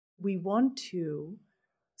we want to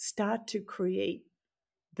start to create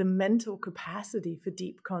the mental capacity for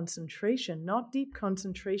deep concentration, not deep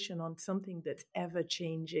concentration on something that's ever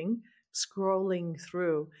changing, scrolling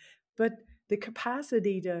through, but the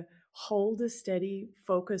capacity to hold a steady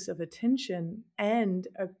focus of attention and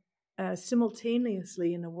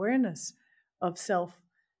simultaneously an awareness of self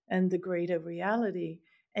and the greater reality.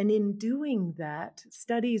 And in doing that,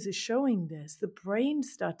 studies are showing this, the brain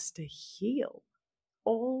starts to heal.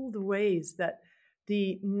 All the ways that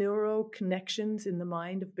the neural connections in the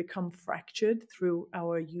mind have become fractured through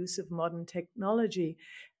our use of modern technology.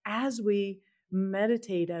 As we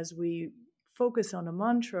meditate, as we focus on a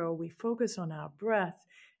mantra, or we focus on our breath,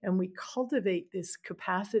 and we cultivate this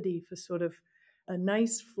capacity for sort of a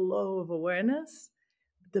nice flow of awareness,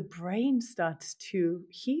 the brain starts to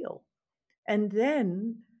heal. And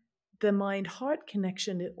then the mind-heart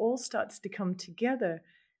connection, it all starts to come together,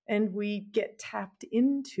 and we get tapped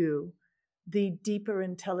into the deeper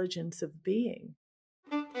intelligence of being.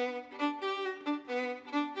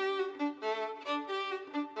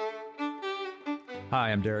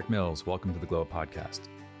 Hi, I'm Derek Mills. Welcome to the Glow Podcast.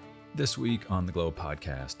 This week on the Glow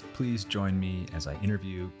Podcast, please join me as I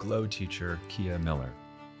interview Glow teacher Kia Miller.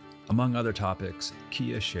 Among other topics,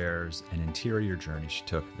 Kia shares an interior journey she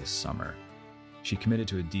took this summer. She committed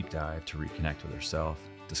to a deep dive to reconnect with herself,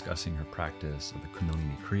 discussing her practice of the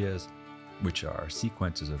Kundalini Kriyas, which are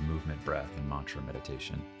sequences of movement, breath, and mantra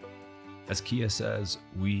meditation. As Kia says,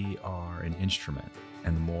 we are an instrument,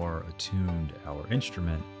 and the more attuned our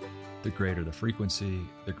instrument, the greater the frequency,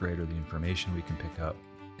 the greater the information we can pick up,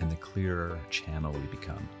 and the clearer channel we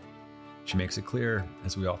become. She makes it clear,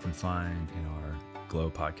 as we often find in our Glow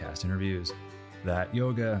podcast interviews, that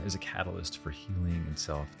yoga is a catalyst for healing and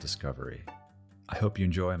self-discovery. I hope you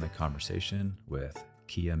enjoy my conversation with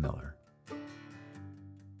Kia Miller.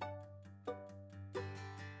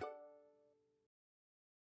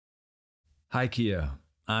 Hi, Kia.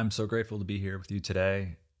 I'm so grateful to be here with you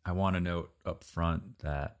today. I want to note up front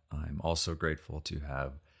that I'm also grateful to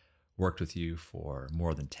have worked with you for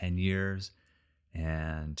more than 10 years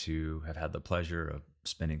and to have had the pleasure of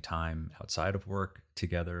spending time outside of work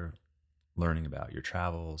together, learning about your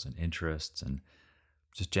travels and interests, and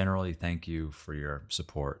just generally thank you for your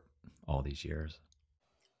support all these years.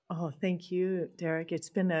 Oh, thank you, Derek. It's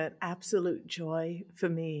been an absolute joy for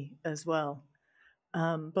me as well.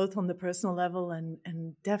 Both on the personal level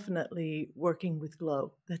and definitely working with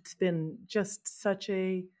Glow. That's been just such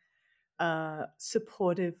a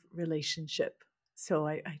supportive relationship. So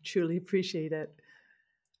I truly appreciate it.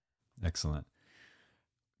 Excellent.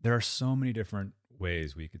 There are so many different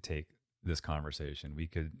ways we could take this conversation. We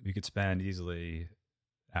could spend easily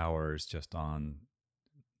hours just on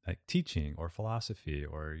like teaching or philosophy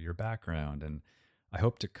or your background. And I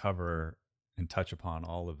hope to cover and touch upon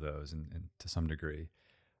all of those and to some degree.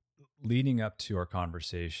 Leading up to our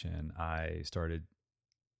conversation, I started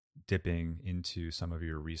dipping into some of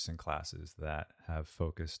your recent classes that have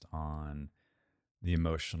focused on the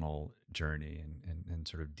emotional journey and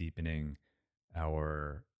sort of deepening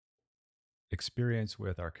our experience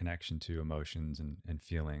with our connection to emotions and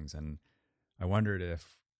feelings. And I wondered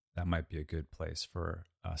if that might be a good place for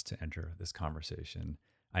us to enter this conversation.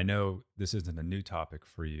 I know this isn't a new topic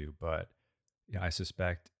for you, but I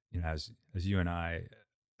suspect, as you and I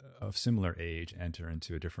of similar age enter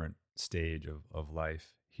into a different stage of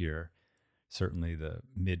life here, certainly the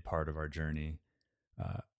mid part of our journey,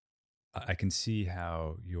 I can see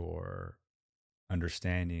how your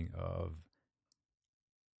understanding of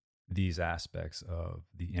these aspects of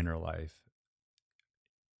the inner life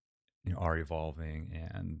are evolving,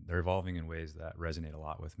 and they're evolving in ways that resonate a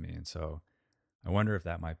lot with me. And so I wonder if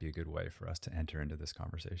that might be a good way for us to enter into this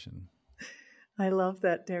conversation. I love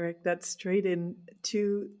that, Derek. That's straight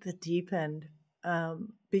into the deep end,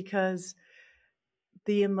 because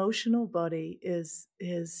the emotional body is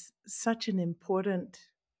such an important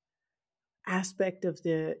aspect of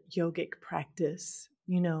the yogic practice,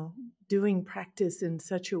 doing practice in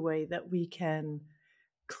such a way that we can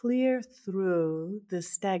clear through the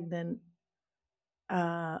stagnant,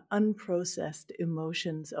 unprocessed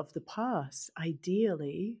emotions of the past,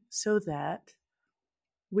 ideally, so that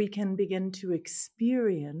we can begin to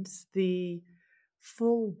experience the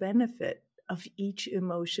full benefit of each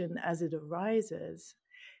emotion as it arises,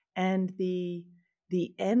 and the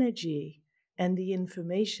energy and the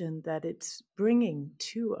information that it's bringing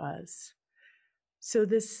to us. So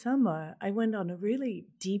this summer, I went on a really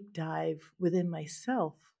deep dive within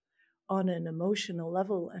myself on an emotional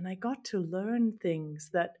level, and I got to learn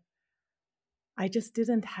things that I just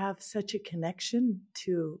didn't have such a connection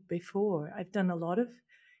to before. I've done a lot of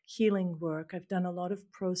healing work. I've done a lot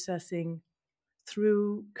of processing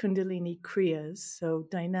through Kundalini Kriyas, so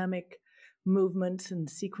dynamic movements and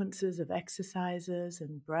sequences of exercises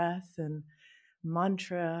and breath and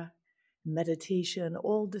mantra, meditation,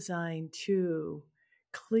 all designed to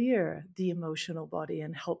clear the emotional body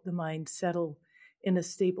and help the mind settle in a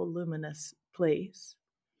stable, luminous place.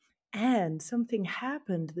 And something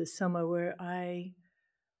happened this summer where I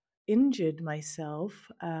injured myself,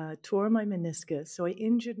 tore my meniscus. So I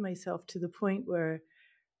injured myself to the point where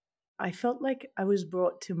I felt like I was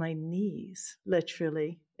brought to my knees,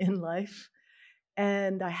 literally, in life.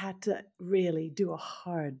 And I had to really do a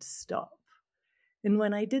hard stop. And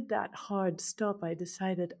when I did that hard stop, I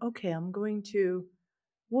decided, okay, I'm going to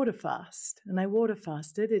water fast. And I water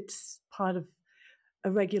fasted. It's part of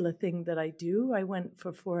a regular thing that I do. I went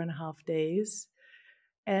for 4.5 days.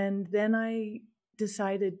 And then I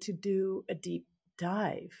decided to do a deep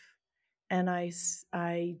dive. And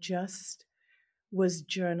I just was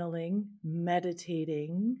journaling,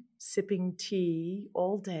 meditating, sipping tea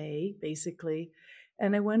all day, basically.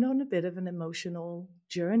 And I went on a bit of an emotional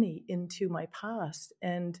journey into my past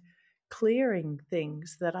and clearing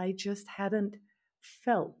things that I just hadn't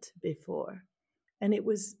felt before. And it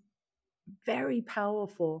was very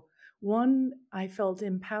powerful. One, I felt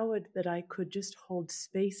empowered that I could just hold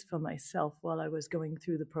space for myself while I was going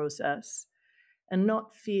through the process and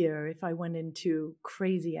not fear if I went into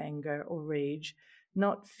crazy anger or rage,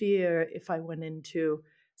 not fear if I went into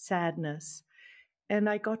sadness. And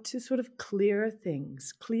I got to sort of clear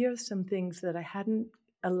some things that I hadn't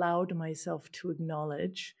allowed myself to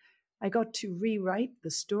acknowledge. I got to rewrite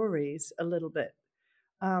the stories a little bit,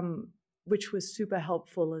 which was super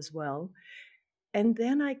helpful as well. And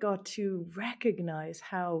then I got to recognize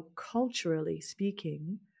how, culturally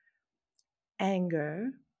speaking, anger,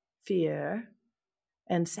 fear,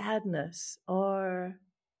 and sadness are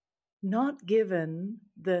not given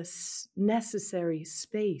the necessary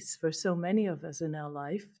space for so many of us in our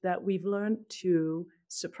life, that we've learned to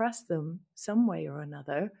suppress them some way or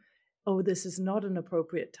another. Oh, this is not an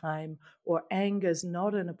appropriate time, or anger is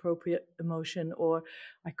not an appropriate emotion, or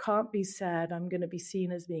I can't be sad, I'm going to be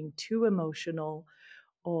seen as being too emotional,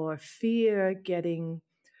 or fear getting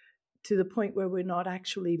to the point where we're not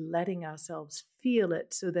actually letting ourselves feel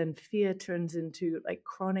it. So then fear turns into like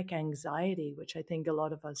chronic anxiety, which I think a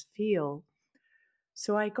lot of us feel.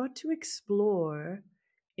 So I got to explore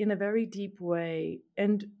in a very deep way.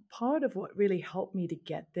 And part of what really helped me to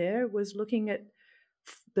get there was looking at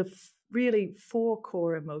the really 4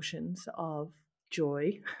 core emotions of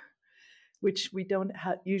joy, which we don't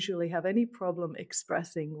usually have any problem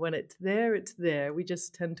expressing. When it's there, it's there. We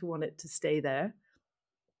just tend to want it to stay there.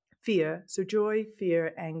 Fear, so joy,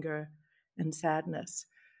 fear, anger, and sadness.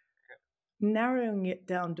 Narrowing it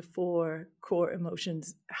down to 4 core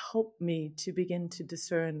emotions helped me to begin to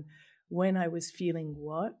discern when I was feeling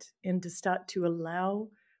what, and to start to allow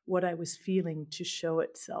what I was feeling to show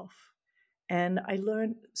itself. And I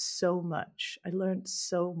learned so much. I learned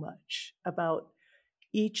so much about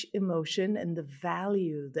each emotion and the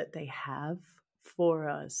value that they have for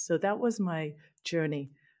us. So that was my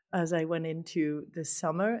journey as I went into the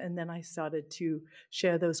summer. And then I started to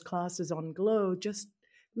share those classes on Glow, just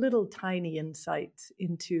little tiny insights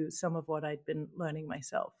into some of what I'd been learning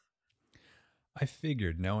myself. I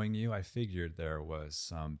figured, knowing you, I figured there was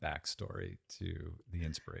some backstory to the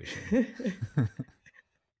inspiration.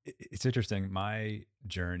 It's interesting. My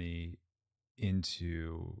journey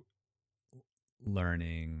into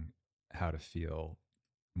learning how to feel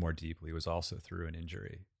more deeply was also through an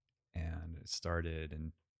injury. And it started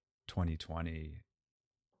in 2020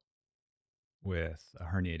 with a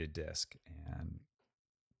herniated disc and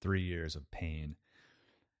 3 years of pain.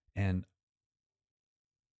 And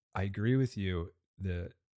I agree with you. The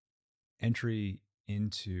entry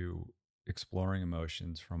into exploring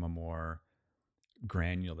emotions from a more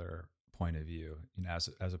granular point of view, as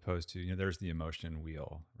opposed to, there's the emotion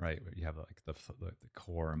wheel, right? Where you have like the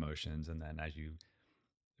core emotions, and then as you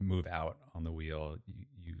move out on the wheel,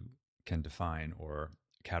 you can define or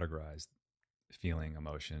categorize feeling,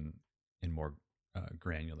 emotion in more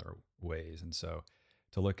granular ways. And so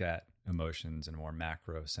to look at emotions in a more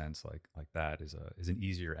macro sense like that is an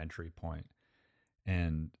easier entry point.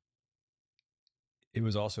 And it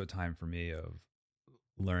was also a time for me of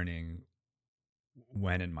learning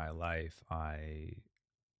when in my life I,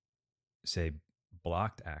 say,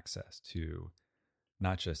 blocked access to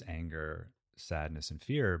not just anger, sadness, and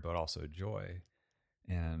fear, but also joy.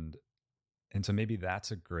 And so maybe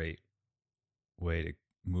that's a great way to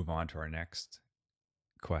move on to our next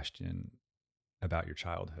question about your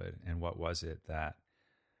childhood. And what was it that,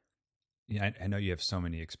 yeah, I know you have so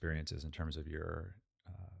many experiences in terms of your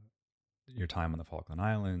time on the Falkland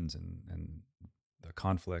Islands and the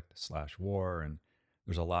conflict / war, and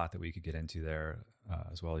there's a lot that we could get into there,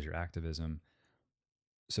 as well as your activism.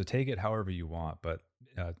 So take it however you want, but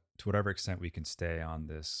to whatever extent we can stay on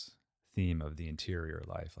this theme of the interior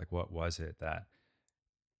life, like what was it that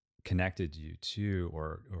connected you to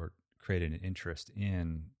or created an interest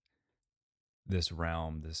in this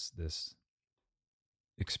realm, this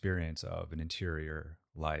experience of an interior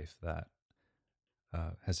life that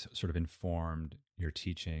has sort of informed your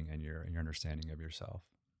teaching and your understanding of yourself?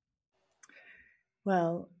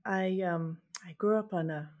 Well, I grew up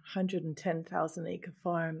on a 110,000 acre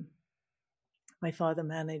farm. My father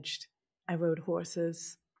managed. I rode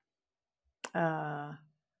horses. I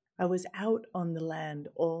was out on the land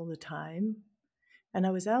all the time. And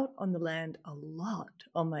I was out on the land a lot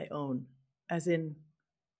on my own, as in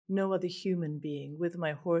no other human being, with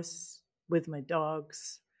my horse, with my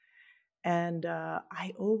dogs. And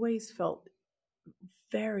I always felt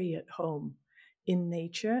very at home in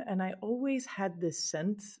nature. And I always had this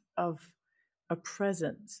sense of a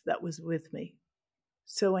presence that was with me.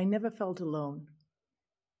 So I never felt alone.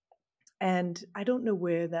 And I don't know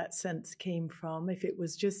where that sense came from, if it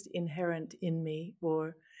was just inherent in me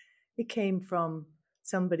or it came from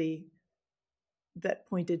somebody that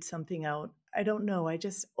pointed something out. I don't know. I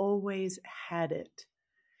just always had it.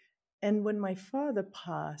 And when my father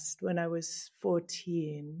passed when I was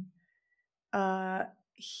 14, I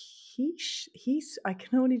can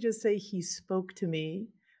only just say he spoke to me.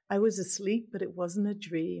 I was asleep, but it wasn't a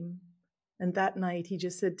dream. And that night he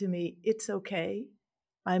just said to me, "It's okay.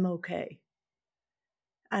 I'm okay."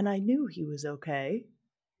 And I knew he was okay.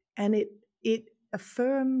 And it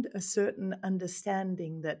affirmed a certain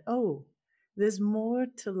understanding that, oh, there's more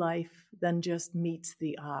to life than just meets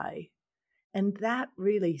the eye. And that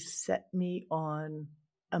really set me on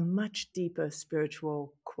a much deeper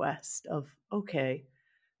spiritual quest of, okay,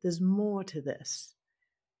 there's more to this.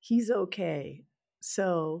 He's okay.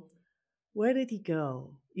 So where did he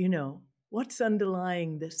go? What's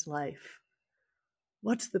underlying this life?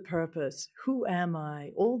 What's the purpose? Who am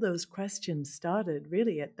I? All those questions started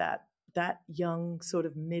really at that young sort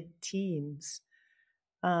of mid-teens,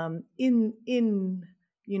 roped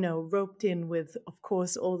in with, of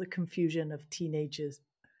course, all the confusion of teenagers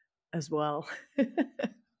as well.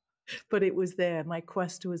 But it was there. My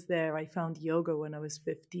quest was there. I found yoga when I was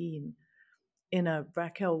 15 in a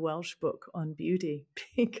Raquel Welch book on beauty,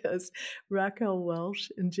 because Raquel Welch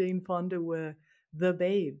and Jane Fonda were the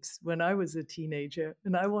babes when I was a teenager,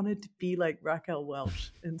 and I wanted to be like Raquel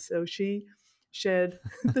Welch. And so she shared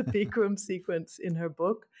the Bikram sequence in her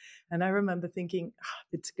book. And I remember thinking,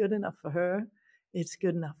 if it's good enough for her, it's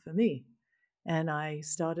good enough for me. And I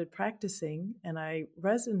started practicing and I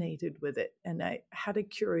resonated with it. And I had a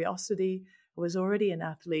curiosity. I was already an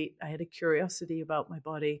athlete. I had a curiosity about my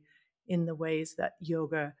body in the ways that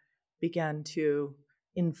yoga began to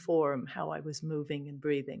inform how I was moving and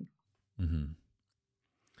breathing. Mm-hmm.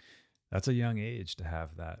 That's a young age to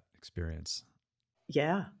have that experience.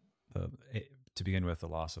 Yeah. To begin with, the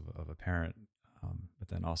loss of a parent, but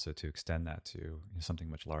then also to extend that to something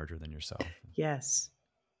much larger than yourself. Yes.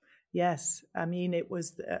 I mean, it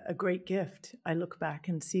was a great gift. I look back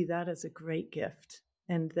and see that as a great gift.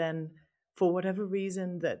 And then for whatever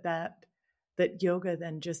reason that yoga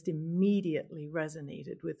then just immediately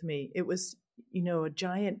resonated with me. It was, a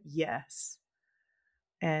giant yes.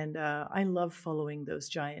 And I love following those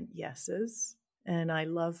giant yeses. And I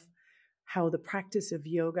love how the practice of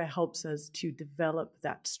yoga helps us to develop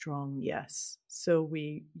that strong yes. So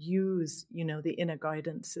we use, the inner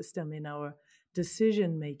guidance system in our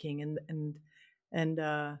decision making, and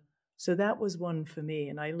so that was one for me.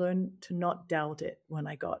 And I learned to not doubt it when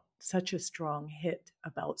I got such a strong hit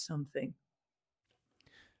about something.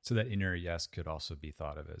 So that inner yes could also be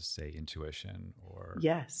thought of as, say, intuition, or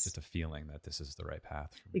yes, just a feeling that this is the right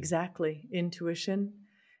path for me. Exactly, intuition.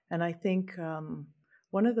 And I think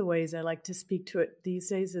one of the ways I like to speak to it these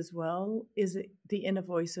days as well is the inner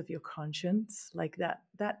voice of your conscience, like that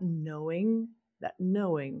knowing.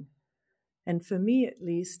 And for me, at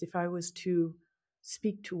least, if I was to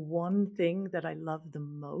speak to one thing that I love the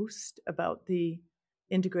most about the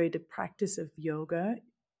integrated practice of yoga,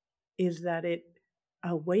 is that it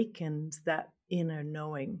awakens that inner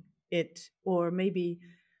knowing. Or maybe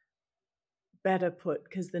better put,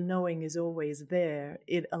 because the knowing is always there,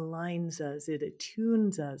 it aligns us, it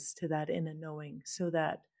attunes us to that inner knowing so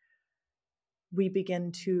that we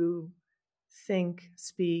begin to think,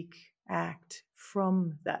 speak, act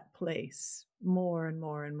from that place more and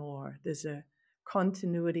more and more. There's a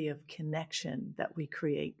continuity of connection that we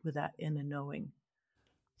create with that inner knowing.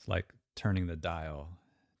 It's like turning the dial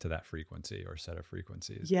to that frequency or set of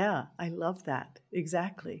frequencies. Yeah, I love that.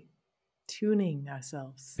 Exactly. Tuning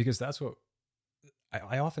ourselves. Because that's what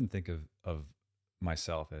I often think of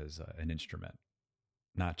myself as an instrument,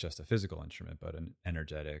 not just a physical instrument, but an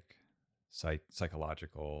energetic,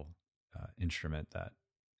 psychological instrument that,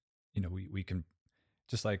 we can,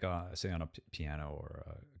 just like say on a piano or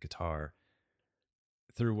a guitar,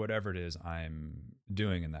 through whatever it is I'm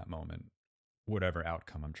doing in that moment, whatever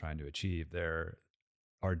outcome I'm trying to achieve, there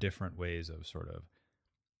are different ways of sort of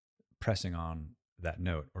pressing on that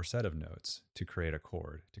note or set of notes to create a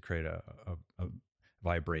chord, to create a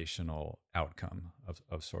vibrational outcome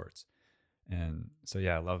of sorts. And so,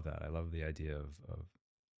 yeah, I love that. I love the idea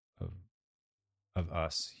of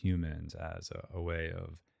us humans as a way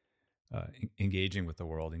of engaging with the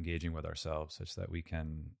world, engaging with ourselves, such that we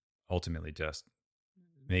can ultimately just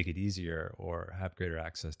make it easier or have greater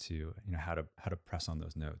access to, how to press on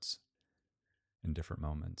those notes in different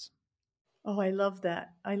moments. Oh, I love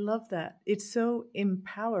that. I love that. It's so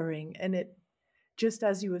empowering. And it, just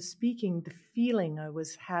as you were speaking, the feeling I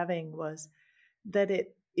was having was that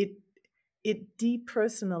it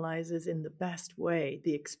depersonalizes in the best way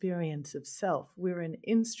the experience of self. We're an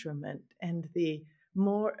instrument, and the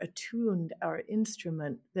more attuned our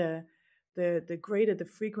instrument, the greater the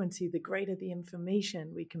frequency, the greater the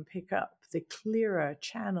information we can pick up, the clearer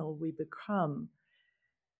channel we become.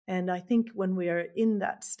 And I think when we are in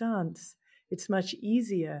that stance, it's much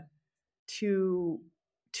easier to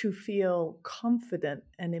feel confident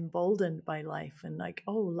and emboldened by life, and like,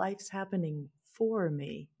 oh, life's happening for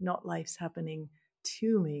me, not life's happening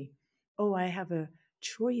to me. Oh, I have a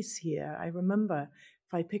choice here. I remember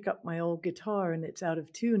if I pick up my old guitar and it's out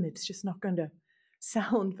of tune, it's just not going to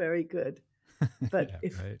sound very good. But Yeah,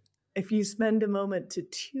 right. if you spend a moment to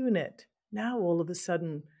tune it, now all of a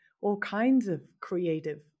sudden all kinds of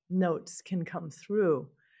creative notes can come through.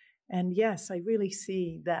 And yes, I really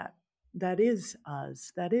see that is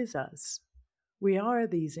us. That is us. We are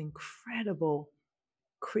these incredible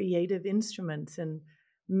creative instruments. And,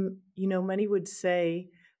 many would say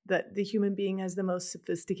that the human being has the most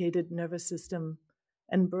sophisticated nervous system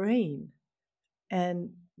and brain.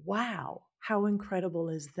 And wow, how incredible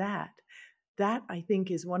is that? That, I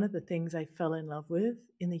think, is one of the things I fell in love with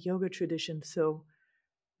in the yoga tradition so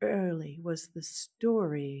early, was the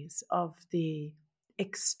stories of the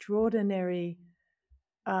extraordinary,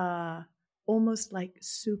 almost like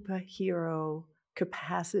superhero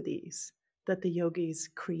capacities that the yogis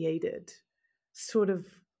created, sort of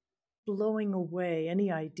blowing away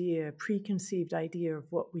any preconceived idea of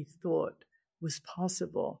what we thought was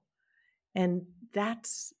possible. And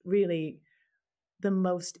that's really the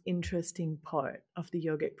most interesting part of the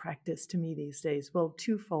yogic practice to me these days. Well,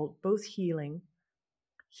 twofold: both healing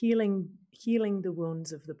the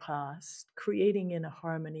wounds of the past, creating inner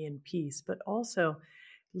harmony and peace, but also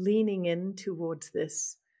leaning in towards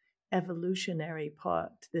this evolutionary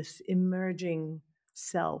part, this emerging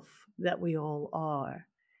self that we all are,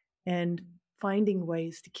 and finding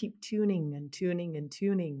ways to keep tuning and tuning and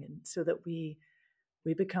tuning, and so that we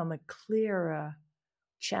become a clearer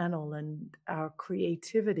channel, and our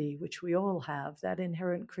creativity, which we all have, that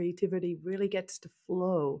inherent creativity, really gets to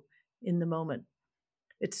flow in the moment.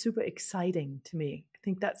 It's super exciting to me. I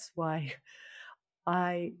think that's why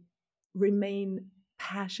I remain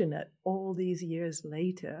passionate all these years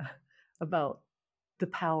later about the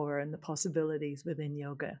power and the possibilities within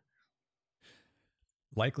yoga.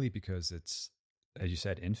 Likely because it's, as you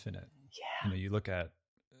said, infinite. Yeah. You look at,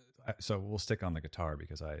 so we'll stick on the guitar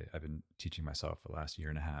because I've been teaching myself for the last year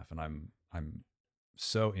and a half, and I'm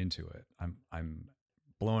so into it. I'm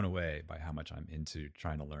blown away by how much I'm into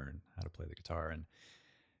trying to learn how to play the guitar. And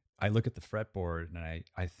I look at the fretboard and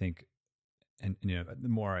I think, and the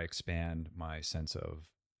more I expand my sense of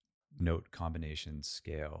note combinations,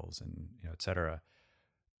 scales, and et cetera,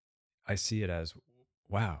 I see it as,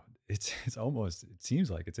 wow, it's almost, it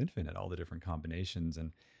seems like it's infinite, all the different combinations.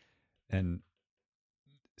 And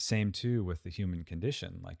same too with the human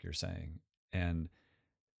condition, like you're saying. And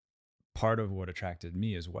part of what attracted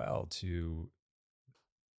me as well to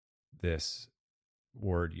this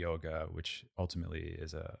word yoga, which ultimately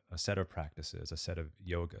is a set of practices, a set of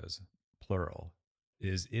yogas, plural,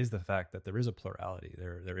 is the fact that there is a plurality.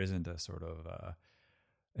 There isn't a sort of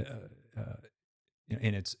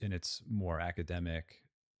in its more academic,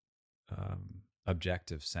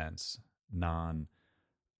 objective sense, non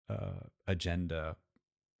agenda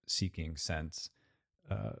seeking sense,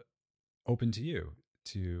 open to you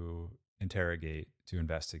to interrogate, to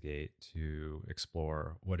investigate, to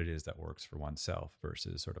explore what it is that works for oneself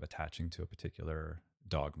versus sort of attaching to a particular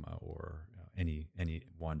dogma or any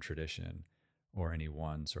one tradition or any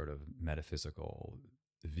one sort of metaphysical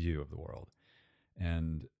view of the world.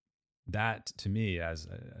 And that, to me, as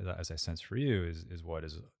I sense for you, is what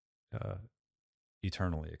is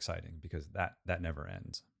eternally exciting, because that never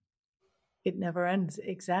ends. It never ends,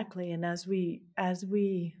 exactly. And as we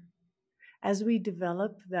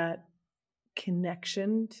develop that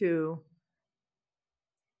connection to,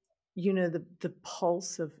 the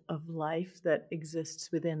pulse of life that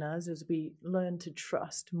exists within us, as we learn to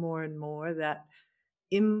trust more and more that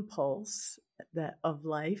impulse that of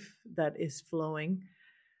life that is flowing,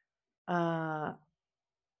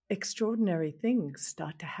 extraordinary things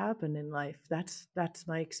start to happen in life. That's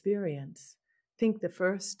my experience. I think the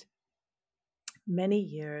first many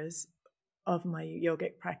years of my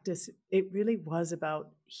yogic practice, it really was about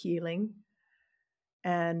healing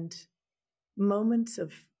and moments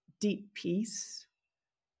of deep peace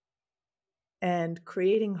and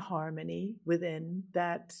creating harmony within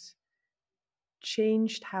that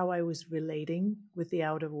changed how I was relating with the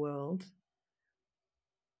outer world.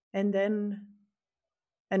 And then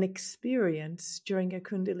an experience during a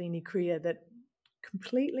Kundalini Kriya that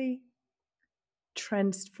completely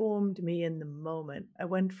transformed me in the moment. I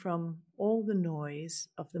went from all the noise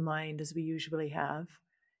of the mind, as we usually have,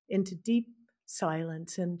 into deep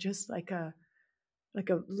silence, and just like a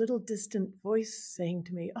little distant voice saying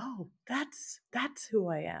to me, "Oh, that's who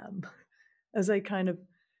I am." As I kind of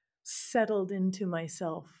settled into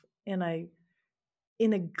myself, and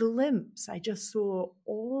in a glimpse, I just saw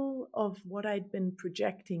all of what I'd been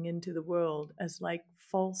projecting into the world as like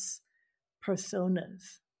false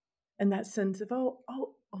personas. And that sense of,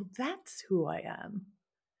 oh, that's who I am.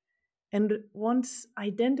 And once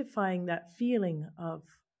identifying that feeling of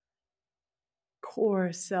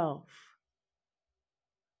core self,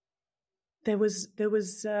 there was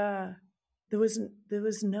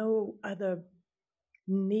no other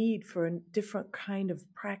need for a different kind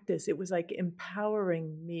of practice. It was like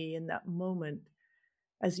empowering me in that moment,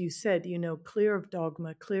 as you said, clear of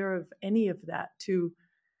dogma, clear of any of that, to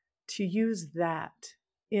use that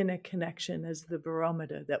in a connection as the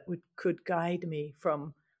barometer that could guide me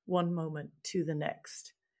from one moment to the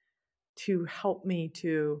next, to help me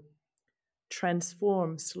to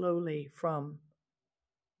transform slowly from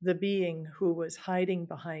the being who was hiding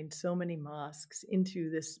behind so many masks into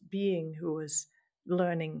this being who was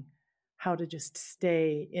learning how to just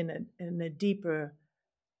stay in a deeper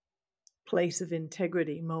place of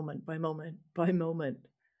integrity, moment by moment by moment.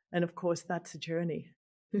 And of course, that's a journey.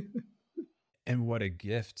 And what a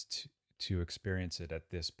gift to experience it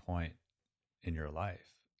at this point in your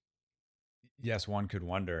life. Yes, one could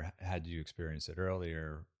wonder, had you experienced it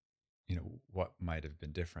earlier, what might have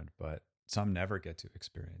been different, but some never get to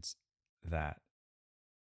experience that.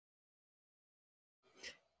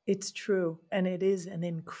 It's true. And it is an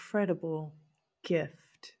incredible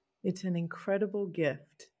gift. It's an incredible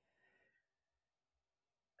gift.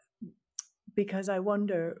 Because I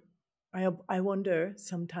wonder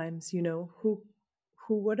sometimes, who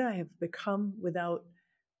would I have become without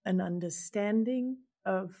an understanding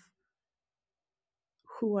of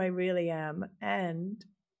who I really am, and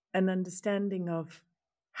an understanding of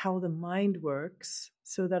how the mind works,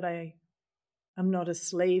 so that I'm not a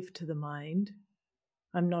slave to the mind.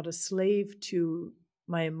 I'm not a slave to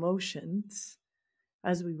my emotions,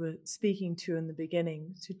 as we were speaking to in the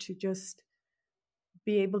beginning, to just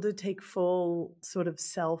be able to take full sort of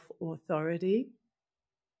self-authority.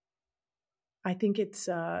 I think it's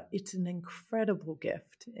an incredible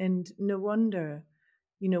gift, and no wonder,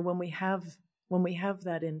 when we have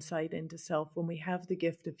that insight into self, when we have the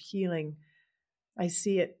gift of healing, I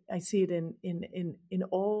see it in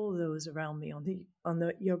all those around me on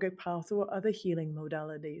the yogic path or other healing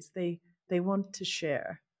modalities. They want to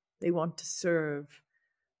share, they want to serve,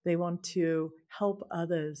 they want to help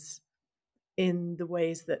others in the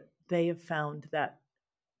ways that they have found that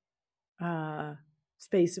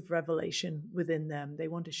space of revelation within them. They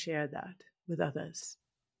want to share that with others.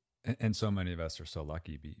 And so many of us are so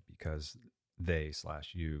lucky because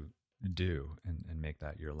they/you do and make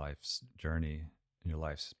that your life's journey, your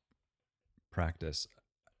life's practice.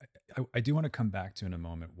 I do want to come back to in a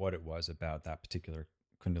moment what it was about that particular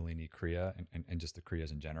Kundalini Kriya and just the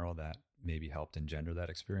Kriyas in general that maybe helped engender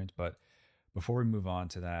that experience. But before we move on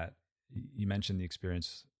to that, you mentioned the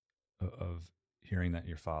experience of hearing that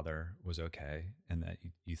your father was okay and that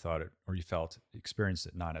you thought it, or you experienced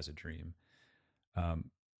it not as a dream.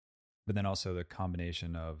 But then also the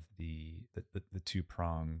combination of the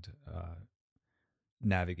two-pronged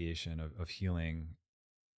navigation of healing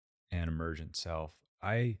and emergent self,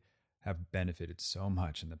 I have benefited so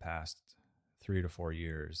much in the past 3 to 4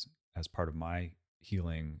 years as part of my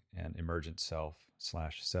healing and emergent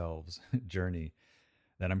self/selves journey,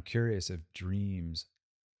 that I'm curious if dreams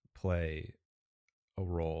play a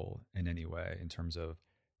role in any way in terms of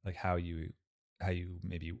like how you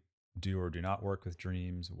maybe do or do not work with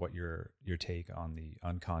dreams, what your take on the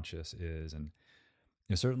unconscious is. And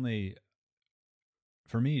certainly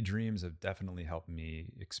for me, dreams have definitely helped me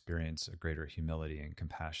experience a greater humility and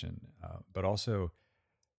compassion, but also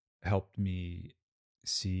helped me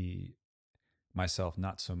see myself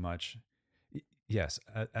not so much, yes,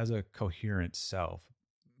 as a coherent self,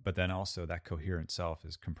 but then also that coherent self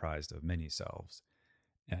is comprised of many selves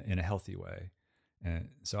in a healthy way. And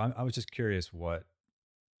so I was just curious what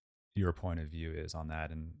your point of view is on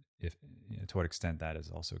that, and if to what extent that has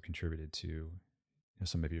also contributed to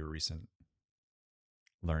some of your recent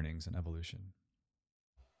learnings and evolution.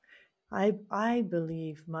 I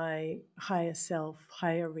believe my higher self,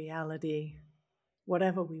 higher reality,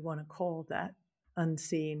 whatever we want to call that,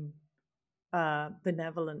 unseen,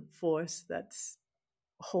 benevolent force that's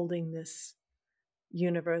holding this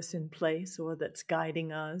universe in place or that's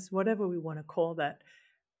guiding us, whatever we want to call that,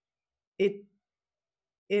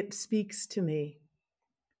 it speaks to me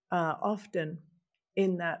often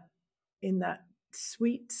in that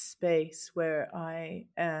sweet space where I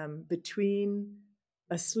am between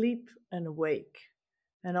asleep and awake.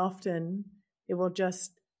 And often it will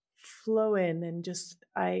just flow in and just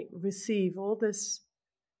I receive all this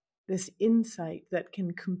insight that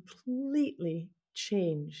can completely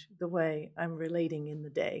change the way I'm relating in the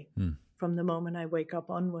day from the moment I wake up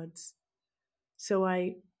onwards. So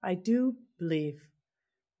I do believe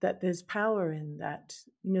that there's power in that.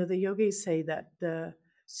 The yogis say that the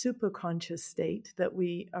superconscious state that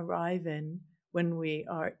we arrive in when we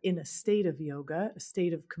are in a state of yoga, a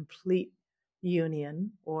state of complete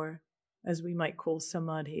union, or as we might call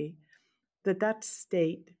samadhi, that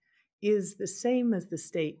state is the same as the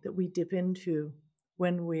state that we dip into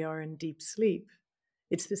when we are in deep sleep.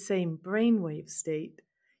 It's the same brainwave state.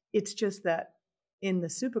 It's just that in the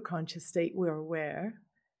superconscious state, we're aware.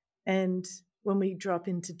 And when we drop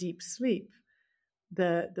into deep sleep,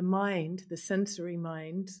 the mind, the sensory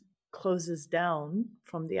mind, closes down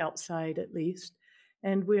from the outside at least,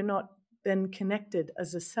 and we're not then connected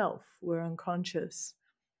as a self. We're unconscious.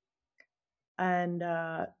 And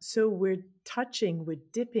so we're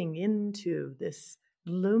dipping into this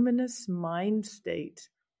luminous mind state.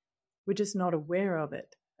 We're just not aware of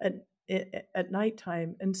it at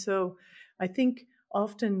nighttime. And so I think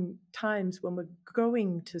oftentimes when we're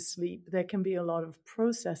going to sleep, there can be a lot of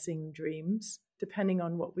processing dreams, depending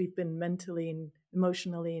on what we've been mentally and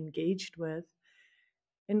emotionally engaged with.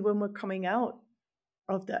 And when we're coming out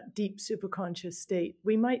of that deep superconscious state,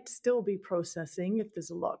 we might still be processing if there's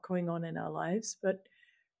a lot going on in our lives, but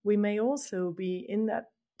we may also be in that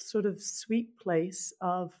sort of sweet place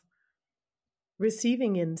of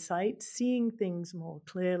receiving insight, seeing things more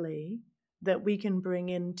clearly that we can bring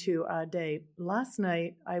into our day. Last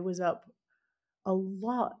night, I was up a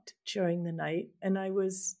lot during the night and I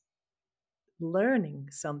was learning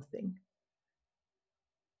something.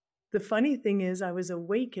 The funny thing is I was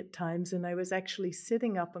awake at times and I was actually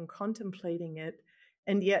sitting up and contemplating it.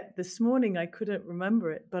 And yet this morning I couldn't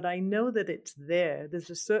remember it, but I know that it's there. There's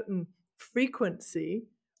a certain frequency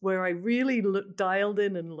where I really dialed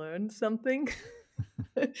in and learned something.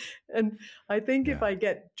 And I think if I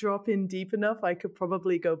drop in deep enough, I could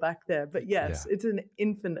probably go back there. But yes, it's an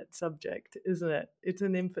infinite subject, isn't it? It's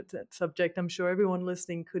an infinite subject. I'm sure everyone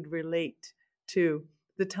listening could relate to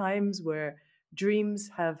the times where dreams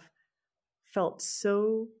have felt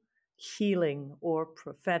so healing or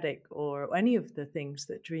prophetic or any of the things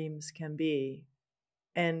that dreams can be,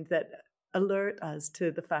 and that alert us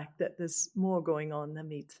to the fact that there's more going on than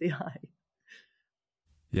meets the eye.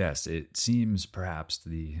 Yes, it seems perhaps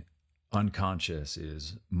the unconscious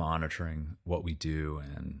is monitoring what we do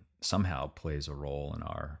and somehow plays a role in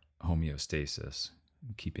our homeostasis,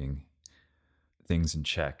 keeping things in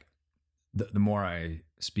check. The more I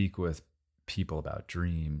speak with people about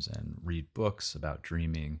dreams and read books about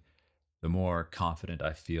dreaming, the more confident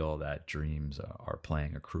I feel that dreams are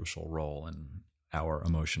playing a crucial role in our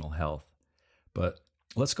emotional health. But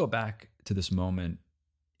let's go back to this moment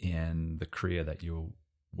in the Kriya that you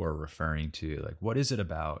were referring to. Like, what is it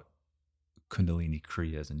about Kundalini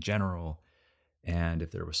Kriyas in general? And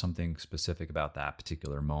if there was something specific about that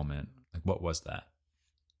particular moment, like what was that?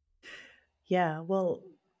 Yeah, well,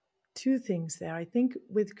 two things there. I think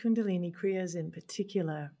with Kundalini Kriyas in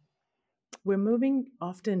particular, we're moving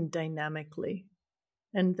often dynamically.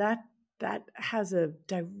 And that has a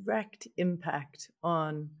direct impact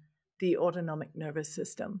on the autonomic nervous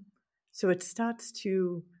system. So it starts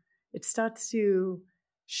to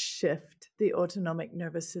shift the autonomic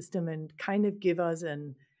nervous system and kind of give us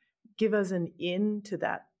an in to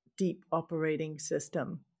that deep operating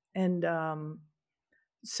system. And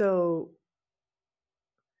so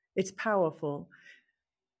it's powerful.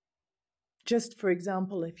 Just for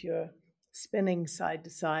example, if you're spinning side to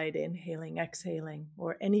side, inhaling, exhaling,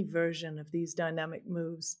 or any version of these dynamic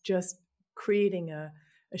moves, just creating a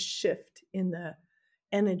shift in the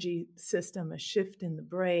energy system, a shift in the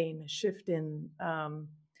brain, a shift in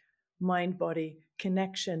mind-body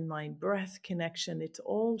connection, mind-breath connection. It's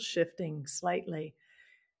all shifting slightly.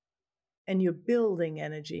 And you're building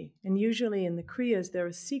energy. And usually in the Kriyas, there are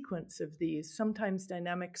a sequence of these, sometimes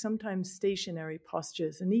dynamic, sometimes stationary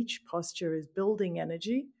postures. And each posture is building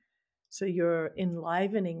energy. So you're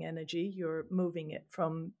enlivening energy. You're moving it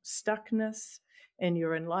from stuckness, and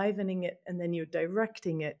you're enlivening it, and then you're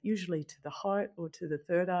directing it, usually to the heart or to the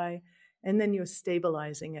third eye, and then you're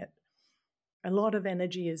stabilizing it. A lot of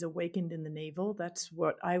energy is awakened in the navel. That's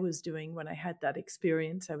what I was doing when I had that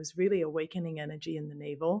experience. I was really awakening energy in the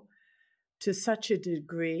navel to such a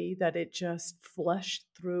degree that it just flushed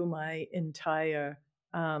through my entire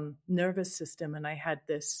nervous system. And I had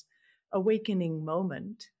this awakening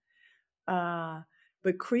moment.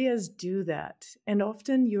 But Kriyas do that. And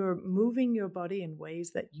often you're moving your body in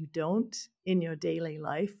ways that you don't in your daily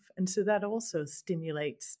life. And so that also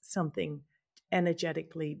stimulates something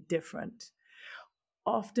energetically different.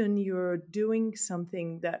 Often you're doing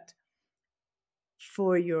something that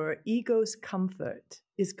for your ego's comfort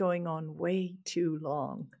is going on way too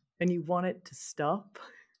long and you want it to stop.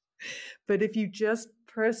 But if you just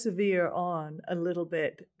persevere on a little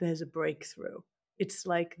bit, there's a breakthrough. It's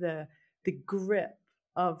like the grip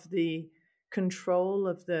of the control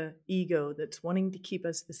of the ego that's wanting to keep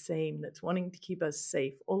us the same, that's wanting to keep us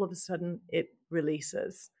safe. All of a sudden it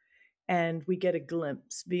releases and we get a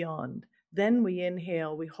glimpse beyond. Then we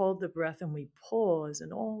inhale, we hold the breath, and we pause,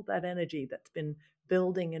 and all that energy that's been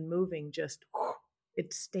building and moving just,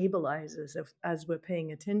 it stabilizes as we're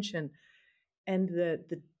paying attention. And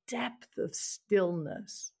the depth of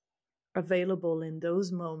stillness available in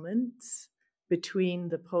those moments between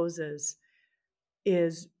the poses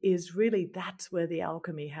is really, that's where the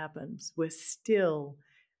alchemy happens. We're still,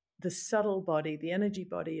 the subtle body, the energy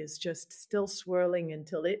body is just still swirling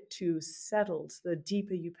until it too settles. The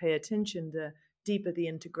deeper you pay attention, the deeper the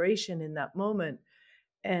integration in that moment.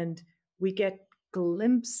 And we get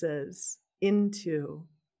glimpses into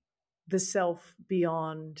the self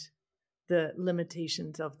beyond the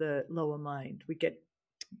limitations of the lower mind. We get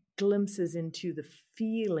glimpses into the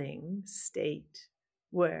feeling state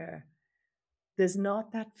where there's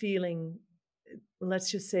not that feeling, let's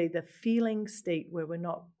just say the feeling state where we're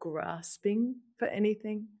not grasping for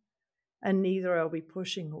anything and neither are we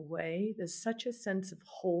pushing away. There's such a sense of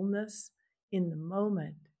wholeness in the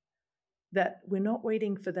moment that we're not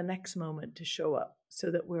waiting for the next moment to show up so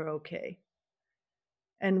that we're okay.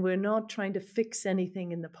 And we're not trying to fix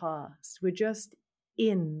anything in the past. We're just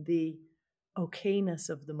in the okayness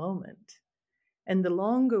of the moment. And the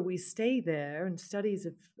longer we stay there, and studies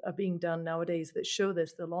are being done nowadays that show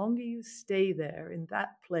this, the longer you stay there in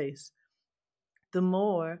that place, the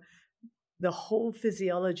more the whole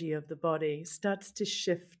physiology of the body starts to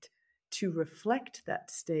shift to reflect that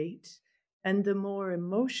state. And the more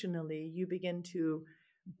emotionally you begin to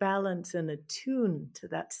balance and attune to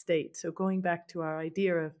that state. So going back to our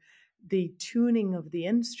idea of the tuning of the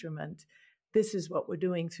instrument, this is what we're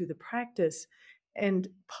doing through the practice. And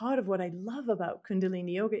part of what I love about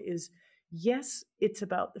Kundalini Yoga is, yes, it's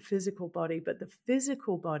about the physical body, but the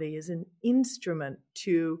physical body is an instrument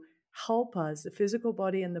to help us. The physical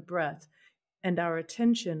body and the breath and our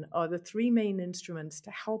attention are the three main instruments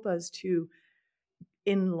to help us to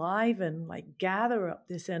enliven, like gather up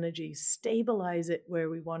this energy, stabilize it where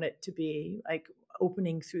we want it to be, like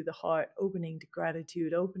opening through the heart, opening to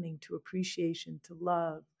gratitude, opening to appreciation, to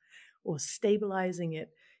love, or stabilizing it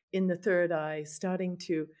in the third eye, starting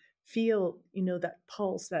to feel, that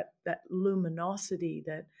pulse, that luminosity,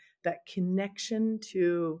 that connection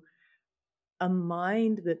to a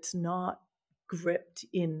mind that's not gripped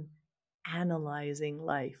in analyzing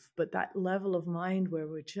life, but that level of mind where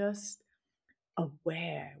we're just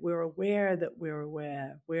aware. We're aware that we're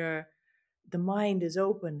aware, where the mind is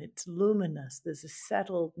open, it's luminous, there's a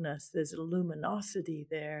settledness, there's a luminosity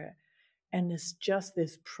there. And it's just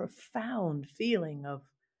this profound feeling of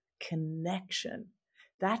connection.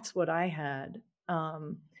 That's what I had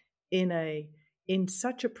in in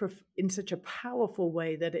such a powerful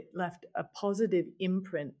way that it left a positive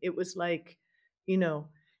imprint. It was like, it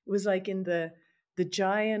was like in the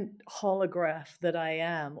giant holograph that I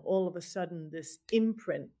am, all of a sudden this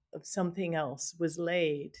imprint of something else was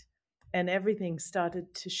laid, and everything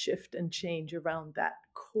started to shift and change around that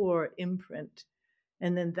core imprint.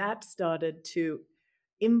 And then that started to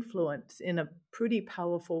influence in a pretty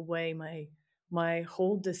powerful way my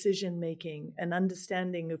whole decision making and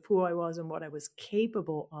understanding of who I was and what I was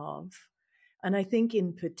capable of. And I think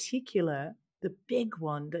in particular, the big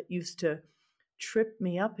one that used to trip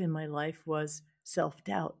me up in my life was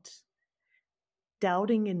self-doubt.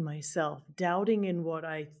 Doubting in myself, doubting in what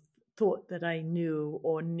I thought that I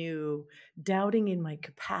knew, doubting in my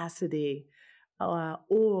capacity,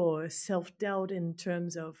 or self-doubt in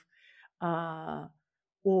terms of,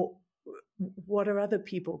 or what are other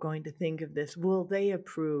people going to think of this? Will they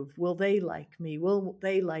approve? Will they like me? Will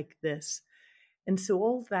they like this? And so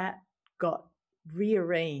all that got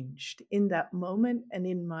rearranged in that moment, and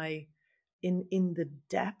in the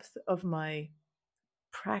depth of my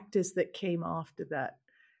practice that came after that,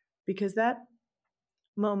 because that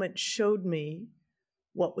moment showed me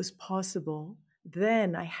what was possible.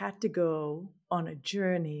 Then I had to go on a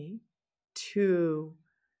journey to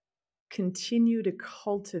continue to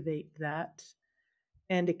cultivate that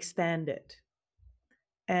and expand it.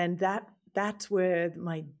 And that's where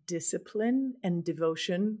my discipline and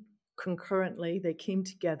devotion concurrently, they came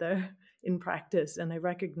together in practice. And I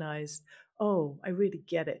recognized, oh, I really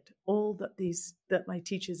get it. All that my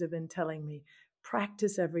teachers have been telling me,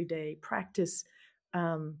 practice every day, practice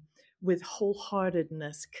with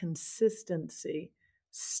wholeheartedness, consistency,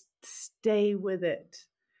 stay with it.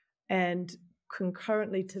 And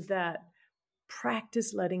concurrently to that,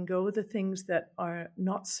 practice letting go of the things that are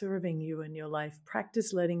not serving you in your life.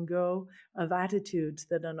 Practice letting go of attitudes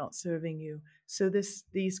that are not serving you. So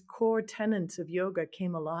these core tenets of yoga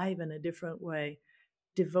came alive in a different way.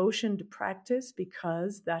 Devotion to practice,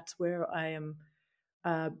 because that's where I am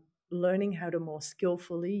learning how to more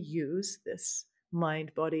skillfully use this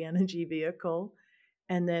mind-body energy vehicle.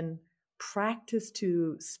 And then practice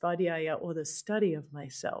to svadhyaya, or the study of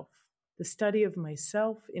myself. The study of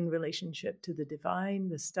myself in relationship to the divine,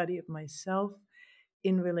 the study of myself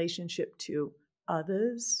in relationship to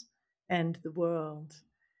others and the world.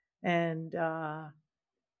 And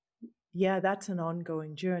that's an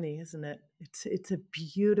ongoing journey, isn't it? It's a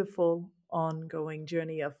beautiful ongoing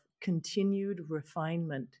journey of continued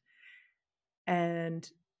refinement. And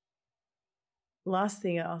last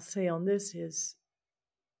thing I'll say on this is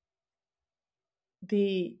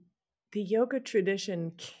the yoga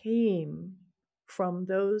tradition came from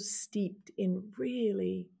those steeped in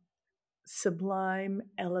really sublime,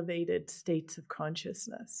 elevated states of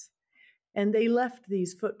consciousness. And they left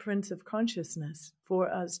these footprints of consciousness for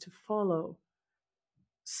us to follow.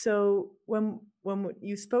 So when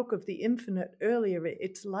you spoke of the infinite earlier,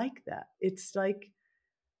 it's like that. It's like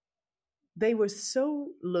they were so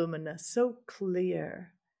luminous, so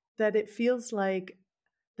clear, that it feels like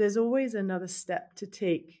there's always another step to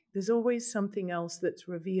take. There's always something else that's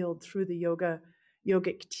revealed through the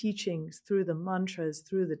yogic teachings, through the mantras,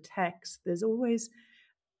 through the text. There's always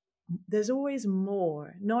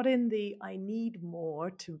more, not in the I need more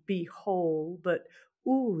to be whole, but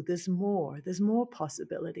there's more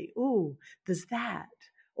possibility. There's that.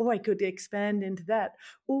 I could expand into that.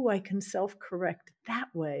 I can self-correct that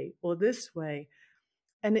way or this way.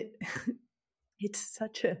 And it's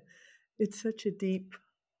such a deep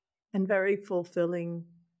and very fulfilling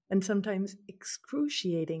and sometimes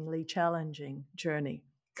excruciatingly challenging journey.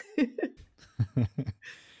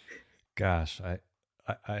 Gosh,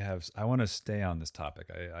 I want to stay on this topic.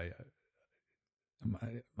 I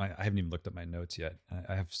haven't even looked at my notes yet.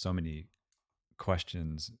 I have so many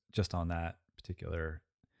questions just on that particular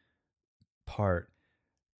part.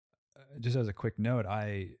 Just as a quick note,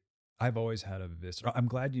 I've always had I'm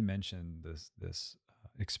glad you mentioned this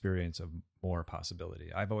experience of more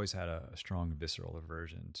possibility. I've always had a strong visceral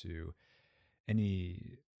aversion to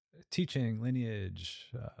any teaching,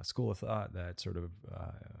 lineage, school of thought that sort of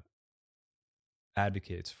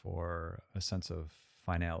advocates for a sense of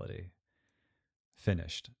finality,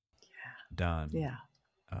 finished, done,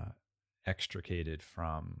 extricated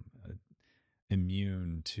from,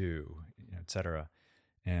 immune to, et cetera.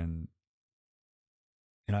 And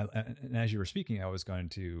as you were speaking, I was going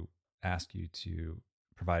to ask you to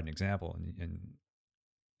provide an example, and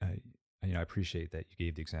I appreciate that you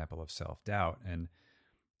gave the example of self-doubt. And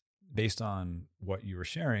based on what you were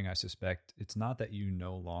sharing, I suspect it's not that you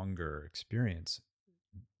no longer experience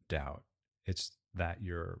doubt. It's that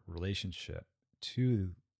your relationship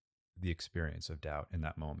to the experience of doubt in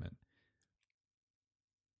that moment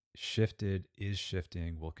shifted, is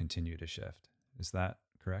shifting, will continue to shift. Is that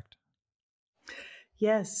correct?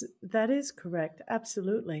 Yes, that is correct.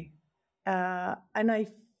 Absolutely. And I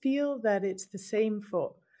feel that it's the same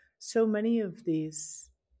for so many of these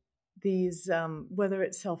whether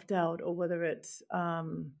it's self-doubt or whether it's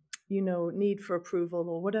need for approval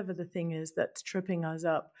or whatever the thing is that's tripping us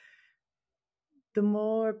up. The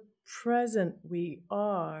more present we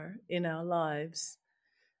are in our lives,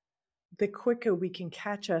 the quicker we can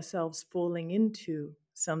catch ourselves falling into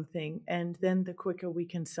something, and then the quicker we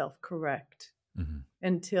can self-correct. Mm-hmm.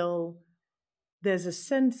 Until there's a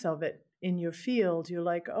sense of it in your field. You're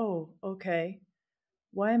like, oh, okay,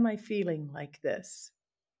 why am I feeling like this?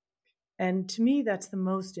 And to me, that's the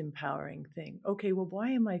most empowering thing. Okay, well,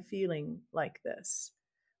 why am I feeling like this?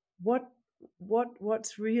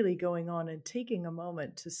 What's really going on? And taking a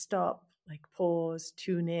moment to stop, like pause,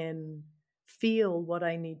 tune in, feel what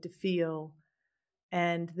I need to feel,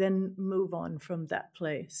 and then move on from that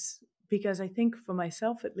place. Because I think for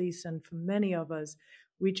myself, at least, and for many of us,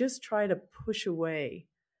 we just try to push away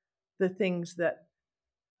the things that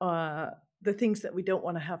we don't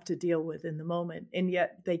want to have to deal with in the moment, and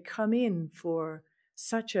yet they come in for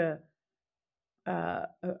such a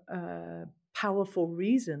powerful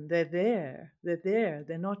reason. They're there.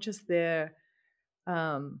 They're not just there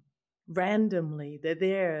randomly. They're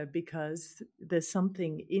there because there's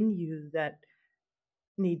something in you that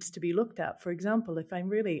needs to be looked at. For example, if I'm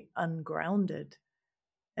really ungrounded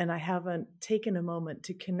and I haven't taken a moment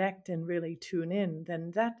to connect and really tune in,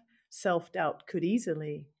 then that self-doubt could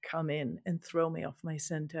easily come in and throw me off my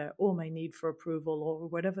center, or my need for approval, or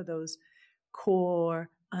whatever those core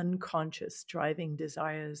unconscious driving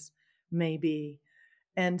desires may be.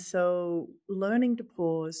 And so learning to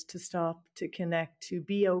pause, to stop, to connect, to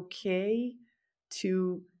be okay,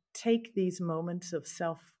 to take these moments of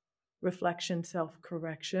self-reflection,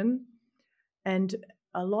 self-correction. And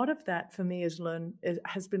a lot of that for me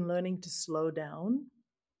has been learning to slow down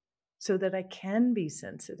so that I can be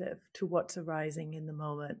sensitive to what's arising in the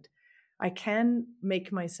moment. I can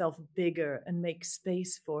make myself bigger and make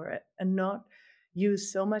space for it, and not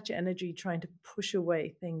use so much energy trying to push away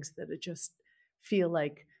things that are just feel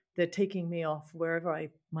like they're taking me off wherever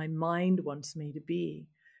my mind wants me to be.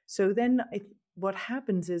 So then what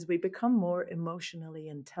happens is we become more emotionally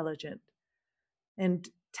intelligent and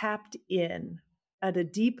tapped in at a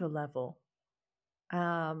deeper level,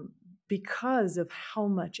 because of how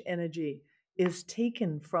much energy is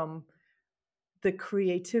taken from the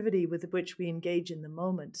creativity with which we engage in the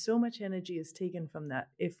moment. So much energy is taken from that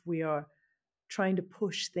if we are trying to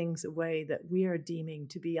push things away that we are deeming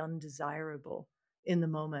to be undesirable in the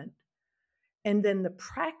moment. And then the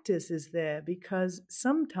practice is there because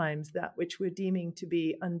sometimes that which we're deeming to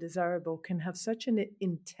be undesirable can have such an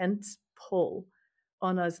intense pull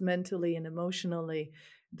on us mentally and emotionally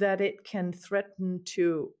that it can threaten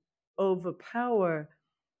to overpower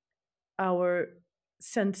our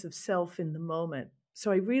sense of self in the moment.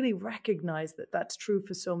 So I really recognize that that's true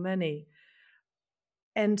for so many.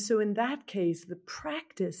 And so in that case, the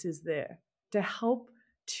practice is there to help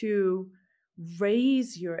to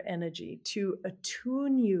raise your energy, to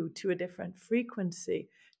attune you to a different frequency,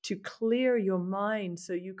 to clear your mind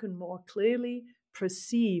so you can more clearly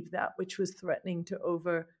perceive that which was threatening to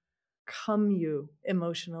overcome you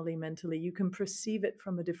emotionally, mentally. You can perceive it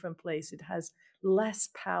from a different place. It has less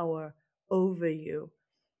power over you.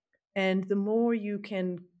 And the more you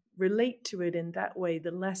can relate to it in that way,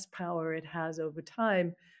 the less power it has over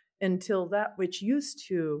time, until that which used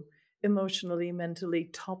to emotionally, mentally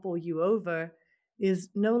topple you over is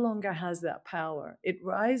no longer has that power. It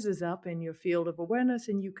rises up in your field of awareness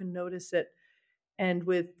and you can notice it, and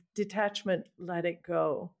with detachment, let it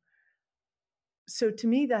go. So to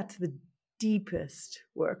me, that's the deepest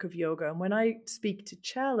work of yoga. And when I speak to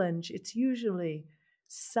challenge, it's usually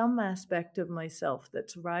some aspect of myself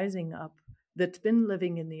that's rising up, that's been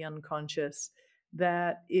living in the unconscious,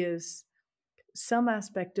 that is some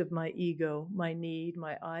aspect of my ego, my need,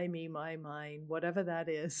 my I, me, my mine, whatever that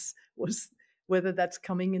is, whether that's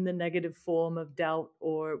coming in the negative form of doubt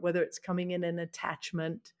or whether it's coming in an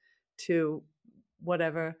attachment to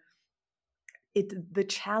whatever. The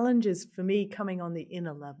challenge is for me coming on the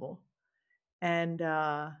inner level, and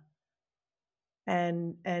the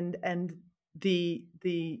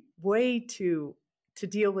way to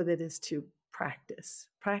deal with it is to practice.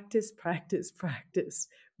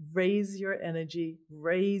 Raise your energy,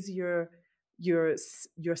 raise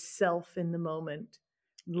yourself in the moment.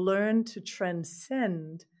 Learn to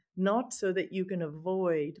transcend, not so that you can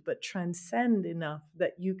avoid, but transcend enough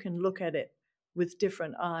that you can look at it with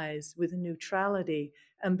different eyes, with neutrality,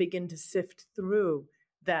 and begin to sift through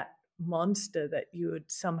that monster that you had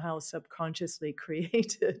somehow subconsciously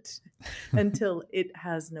created until it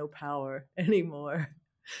has no power anymore.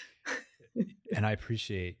 And I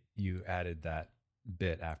appreciate you added that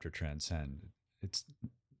bit after transcend. It's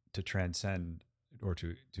to transcend, or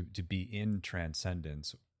to be in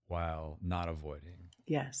transcendence while not avoiding.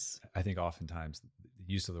 Yes. I think oftentimes the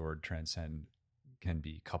use of the word transcend can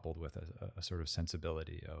be coupled with a sort of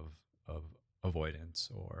sensibility of avoidance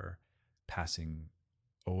or passing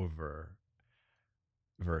over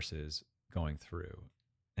versus going through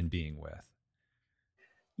and being with.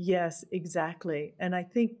 Yes, exactly. And I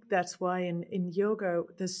think that's why in yoga,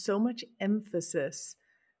 there's so much emphasis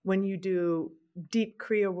when you do deep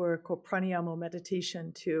Kriya work or pranayama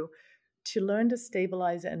meditation to learn to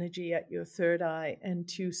stabilize energy at your third eye and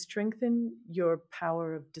to strengthen your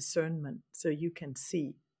power of discernment so you can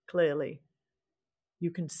see clearly.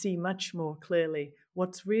 You can see much more clearly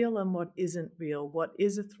what's real and what isn't real, what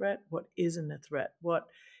is a threat, what isn't a threat, what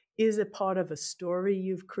is a part of a story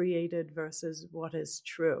you've created versus what is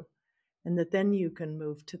true. And that then you can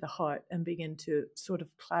move to the heart and begin to sort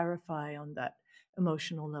of clarify on that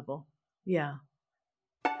emotional level. Yeah.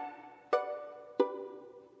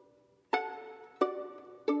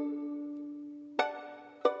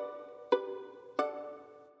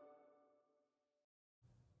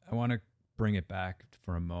 I want to bring it back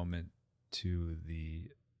for a moment to the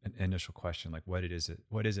initial question, like what is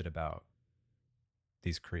it about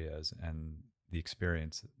these kriyas and the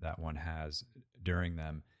experience that one has during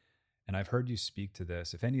them? And I've heard you speak to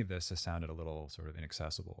this. If any of this has sounded a little sort of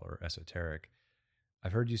inaccessible or esoteric,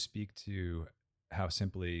 I've heard you speak to how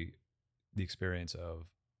simply the experience of,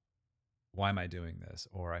 why am I doing this?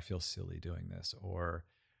 Or I feel silly doing this, or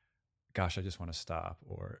gosh, I just want to stop.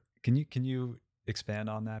 Or can you expand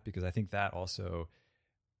on that? Because I think that also,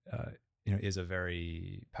 is a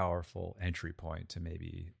very powerful entry point to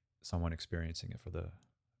maybe someone experiencing it for the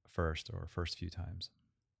first few times.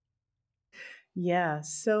 Yeah.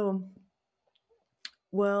 So,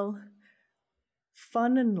 well,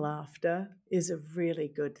 fun and laughter is a really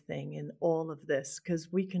good thing in all of this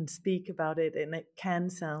because we can speak about it and it can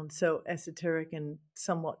sound so esoteric and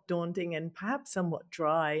somewhat daunting and perhaps somewhat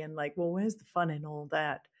dry and like, well, where's the fun in all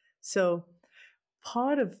that? So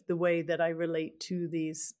part of the way that I relate to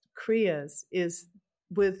these kriyas is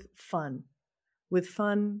with fun, with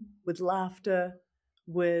laughter,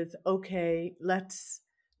 with, okay, let's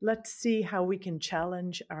see how we can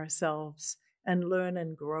challenge ourselves and learn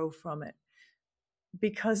and grow from it.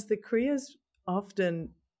 Because the kriyas often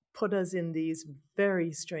put us in these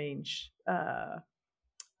very strange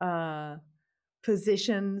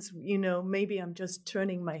positions. Maybe I'm just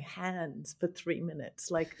turning my hands for 3 minutes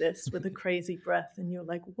like this with a crazy breath. And you're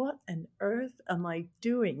like, what on earth am I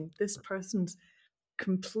doing? This person's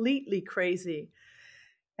completely crazy.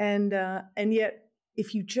 And yet,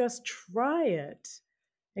 if you just try it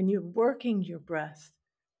and you're working your breath,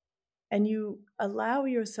 and you allow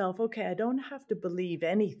yourself, okay, I don't have to believe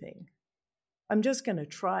anything. I'm just going to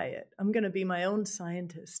try it. I'm going to be my own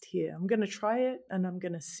scientist here. I'm going to try it and I'm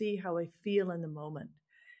going to see how I feel in the moment.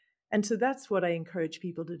 And so that's what I encourage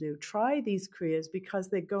people to do. Try these kriyas because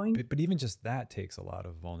they're going. But even just that takes a lot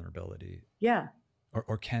of vulnerability. Yeah.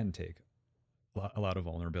 Or can take a lot of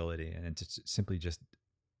vulnerability, and to simply just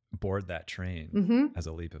board that train as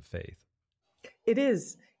a leap of faith. It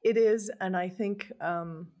is. And I think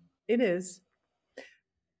it is.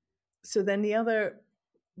 So then the other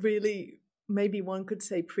really, maybe one could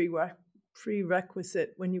say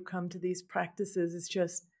prerequisite when you come to these practices is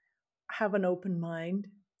just have an open mind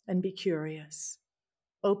and be curious.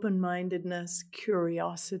 Open-mindedness,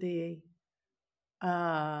 curiosity.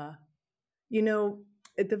 At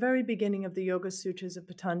the very beginning of the Yoga Sutras of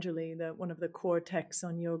Patanjali, one of the core texts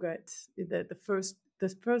on yoga, it's the first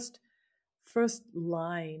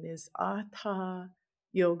line is Atha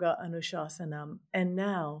Yoga Anushasanam, and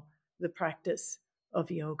now the practice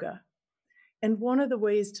of yoga. And one of the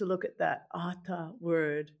ways to look at that Atha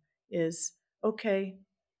word is, okay,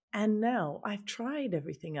 and now I've tried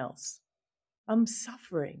everything else. I'm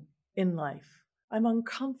suffering in life. I'm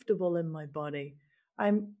uncomfortable in my body.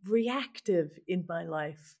 I'm reactive in my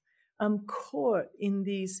life. I'm caught in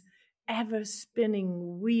these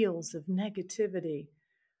ever-spinning wheels of negativity.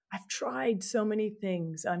 I've tried so many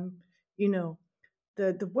things.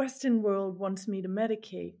 The Western world wants me to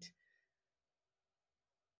medicate.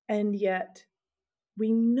 And yet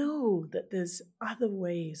we know that there's other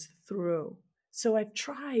ways through. So I've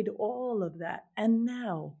tried all of that. And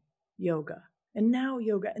now yoga. And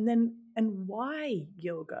why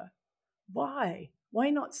yoga? Why? Why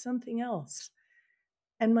not something else?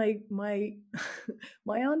 And my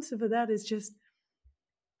my answer for that is just,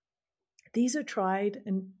 these are tried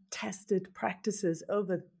and tested practices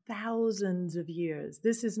over thousands of years.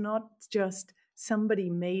 This is not just somebody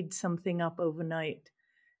made something up overnight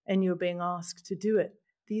and you're being asked to do it.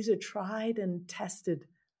 These are tried and tested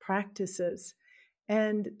practices,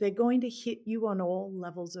 and they're going to hit you on all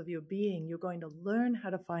levels of your being. You're going to learn how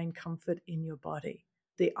to find comfort in your body,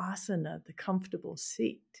 the asana, the comfortable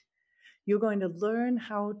seat. You're going to learn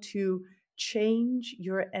how to change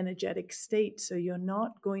your energetic state so you're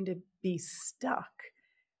not going to be stuck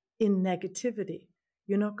in negativity.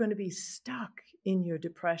 You're not going to be stuck in your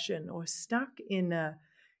depression or stuck in a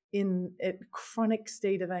chronic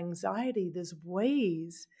state of anxiety. There's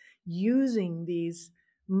ways, using these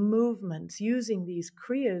movements, using these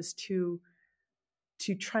kriyas to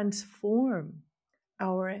transform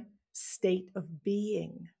our state of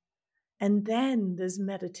being. And then there's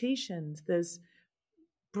meditations, there's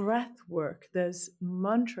breath work, there's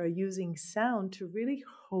mantra, using sound to really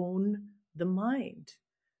hone the mind,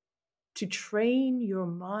 to train your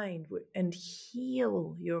mind and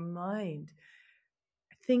heal your mind.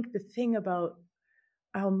 I think the thing about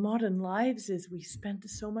our modern lives is we spend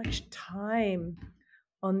so much time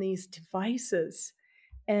on these devices,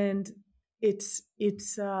 and it's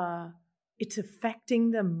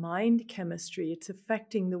affecting the mind chemistry. It's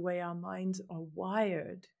affecting the way our minds are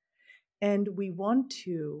wired. And we want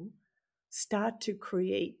to start to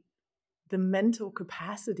create the mental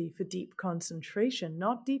capacity for deep concentration,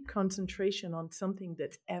 not deep concentration on something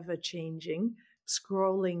that's ever changing,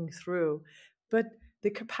 scrolling through, but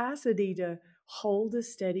the capacity to hold a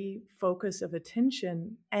steady focus of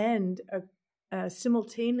attention and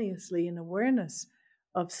simultaneously an awareness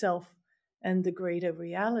of self and the greater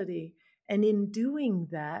reality. And in doing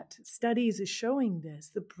that, studies are showing this,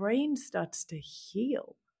 the brain starts to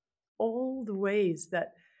heal. All the ways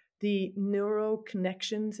that the neural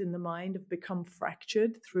connections in the mind have become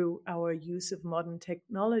fractured through our use of modern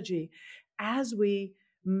technology. As we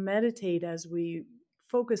meditate, as we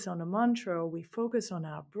focus on a mantra, or we focus on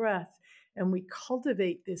our breath, and we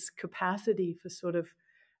cultivate this capacity for sort of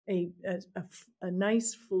a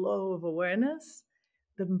nice flow of awareness,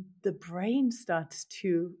 the brain starts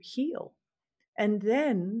to heal. And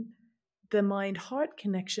then the mind-heart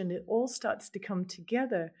connection, it all starts to come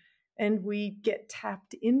together. And we get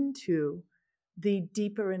tapped into the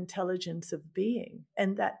deeper intelligence of being,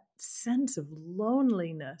 and that sense of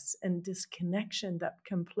loneliness and disconnection that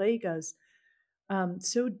can plague us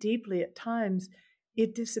so deeply at times,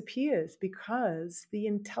 it disappears because the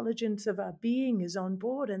intelligence of our being is on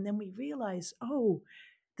board. And then we realize, oh,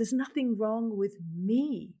 there's nothing wrong with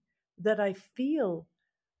me, that I feel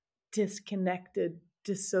disconnected,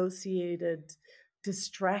 dissociated,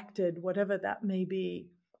 distracted, whatever that may be.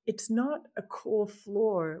 It's not a core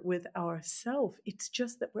flaw with ourself. It's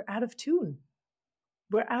just that we're out of tune.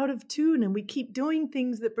 We're out of tune, and we keep doing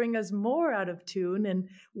things that bring us more out of tune. And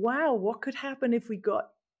wow, what could happen if we got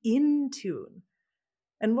in tune?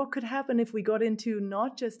 And what could happen if we got into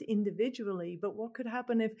not just individually, but what could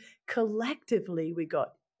happen if collectively we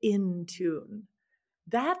got in tune?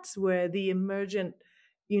 That's where the emergent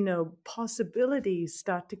possibilities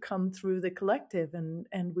start to come through the collective,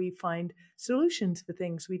 and we find solutions for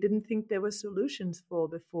things we didn't think there were solutions for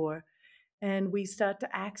before. And we start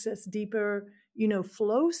to access deeper,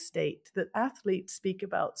 flow state that athletes speak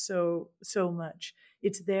about so much.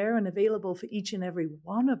 It's there and available for each and every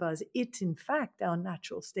one of us. It's in fact our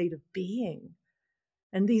natural state of being.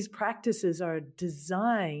 And these practices are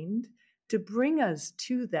designed to bring us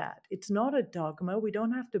to that. It's not a dogma. We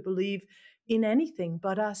don't have to believe in anything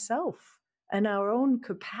but ourselves and our own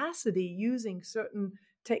capacity using certain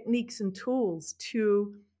techniques and tools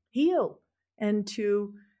to heal and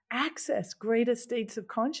to access greater states of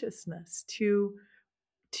consciousness, to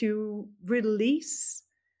release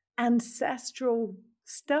ancestral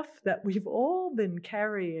stuff that we've all been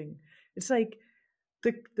carrying. It's like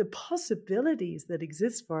the possibilities that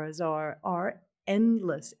exist for us are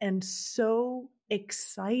endless and so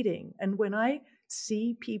exciting. And when I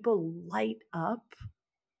see people light up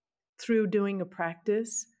through doing a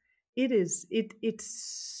practice, it's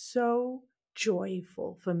so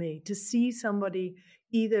joyful for me to see somebody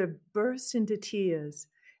either burst into tears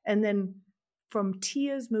and then from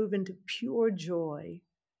tears move into pure joy,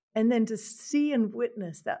 and then to see and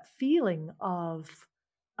witness that feeling of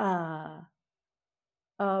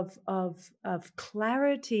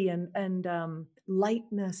clarity and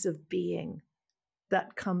lightness of being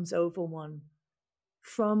that comes over one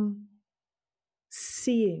from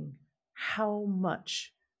seeing how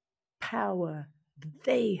much power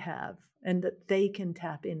they have and that they can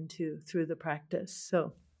tap into through the practice.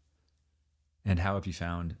 So, and how have you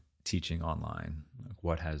found teaching online?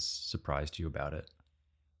 What has surprised you about it?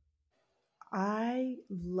 I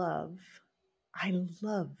love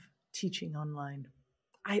teaching online.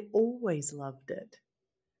 I always loved it.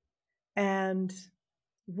 And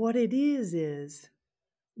what it is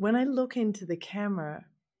when I look into the camera,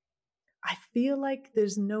 I feel like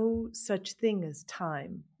there's no such thing as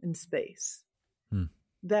time and space.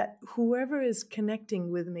 That whoever is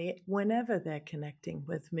connecting with me, whenever they're connecting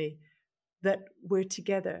with me, that we're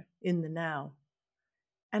together in the now.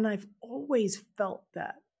 And I've always felt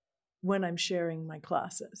that when I'm sharing my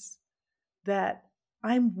classes, that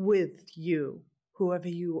I'm with you, whoever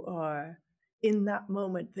you are, in that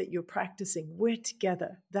moment that you're practicing. We're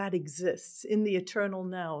together. That exists. In the eternal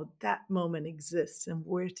now, that moment exists, and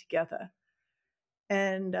we're together.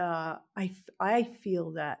 And I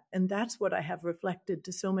feel that. And that's what I have reflected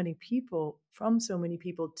to so many people, from so many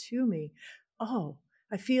people to me. Oh,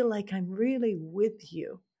 I feel like I'm really with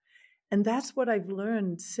you. And that's what I've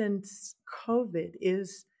learned since COVID,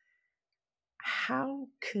 is how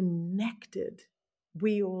connected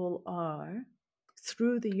we all are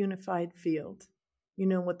through the unified field. You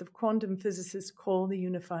know, what the quantum physicists call the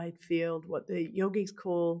unified field, what the yogis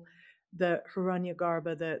call the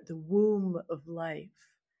Hiranyagarbha, the womb of life.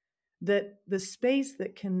 That the space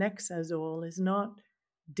that connects us all is not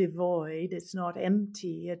devoid, it's not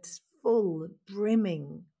empty, it's full,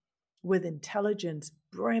 brimming with intelligence,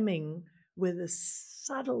 brimming with the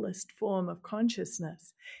subtlest form of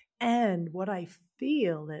consciousness. And what I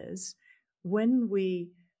feel is when we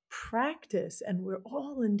practice, and we're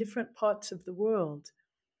all in different parts of the world,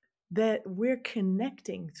 that we're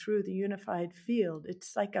connecting through the unified field.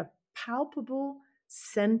 It's like a palpable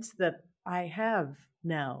sense that I have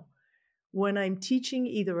now. When I'm teaching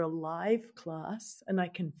either a live class and I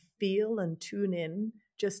can feel and tune in,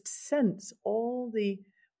 just sense all the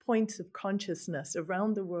points of consciousness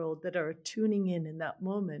around the world that are tuning in that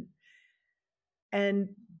moment. And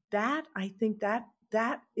that, I think that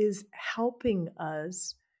is helping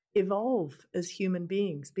us evolve as human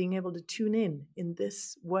beings, being able to tune in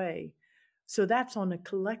this way. So that's on a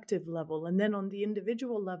collective level. And then on the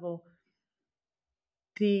individual level,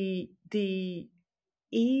 the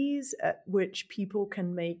ease at which people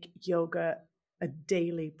can make yoga a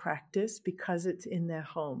daily practice because it's in their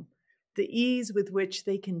home, the ease with which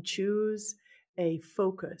they can choose a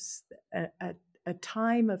focus, a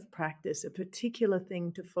time of practice, a particular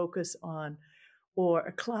thing to focus on, or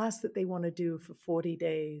a class that they want to do for 40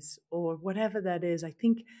 days, or whatever that is. I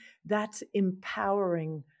think that's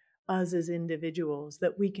empowering us as individuals,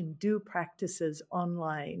 that we can do practices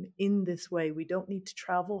online in this way. We don't need to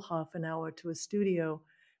travel half an hour to a studio.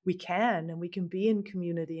 We can, and we can be in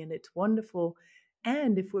community, and it's wonderful.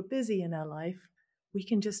 And if we're busy in our life, we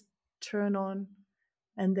can just turn on,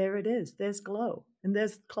 and there it is. There's glow, and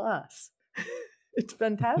there's class. It's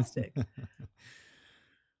fantastic.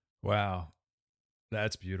 Wow.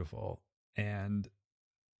 That's beautiful. And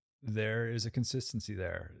there is a consistency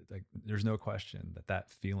there. Like, there's no question that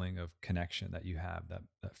feeling of connection that you have,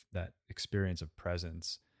 that experience of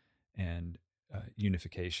presence and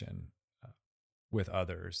unification with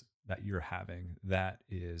others that you're having, that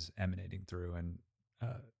is emanating through. And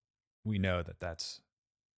we know that that's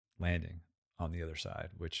landing on the other side,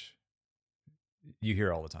 which you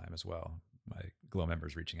hear all the time as well. My Glow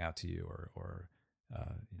members reaching out to you, or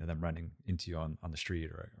them running into you on the street,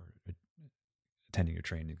 or attending your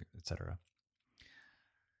training, etc.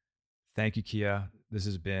 Thank you, Kia. This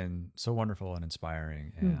has been so wonderful and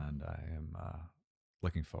inspiring, and I am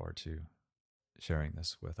looking forward to sharing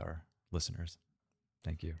this with our listeners.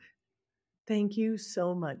 Thank you. Thank you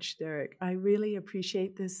so much, Derek. I really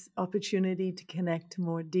appreciate this opportunity to connect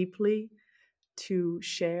more deeply, to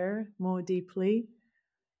share more deeply.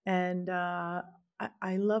 And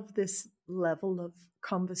I love this level of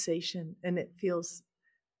conversation, and it feels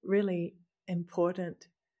really important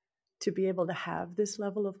to be able to have this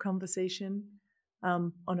level of conversation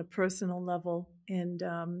on a personal level, and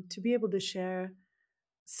to be able to share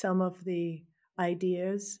some of the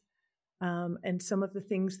ideas and some of the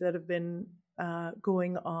things that have been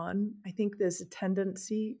going on. I think there's a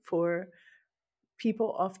tendency for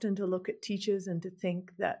people often to look at teachers and to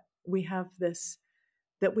think that we have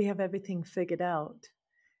everything figured out.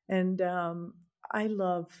 And I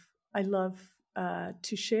love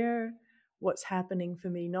to share what's happening for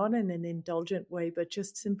me, not in an indulgent way, but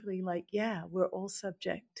just simply like, yeah, we're all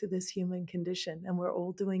subject to this human condition, and we're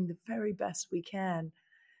all doing the very best we can.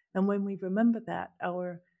 And when we remember that,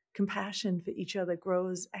 our compassion for each other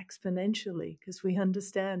grows exponentially, because we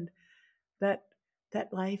understand that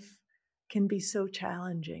life can be so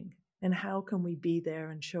challenging. And how can we be there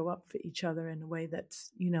and show up for each other in a way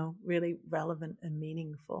that's, really relevant and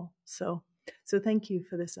meaningful? So thank you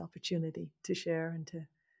for this opportunity to share and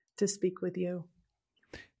to speak with you.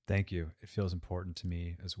 Thank you. It feels important to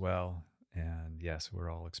me as well. And yes, we're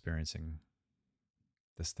all experiencing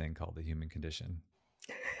this thing called the human condition.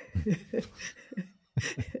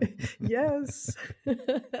 Yes.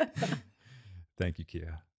 Thank you,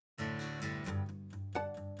 Kia.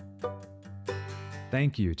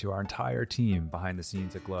 Thank you to our entire team behind the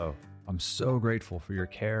scenes at Glow. I'm so grateful for your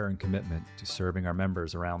care and commitment to serving our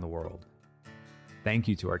members around the world. Thank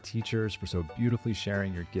you to our teachers for so beautifully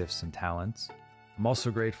sharing your gifts and talents. I'm also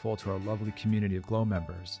grateful to our lovely community of Glow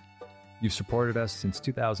members. You've supported us since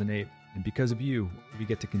 2008, and because of you, we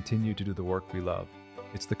get to continue to do the work we love.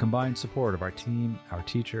 It's the combined support of our team, our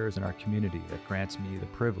teachers, and our community that grants me the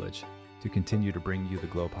privilege to continue to bring you the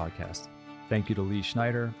Glow podcast. Thank you to Lee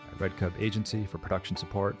Schneider at Red Cub Agency for production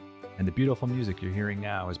support. And the beautiful music you're hearing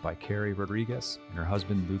now is by Carrie Rodriguez and her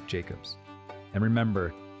husband, Luke Jacobs. And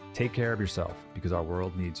remember, take care of yourself because our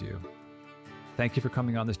world needs you. Thank you for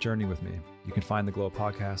coming on this journey with me. You can find the Glow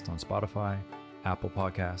podcast on Spotify, Apple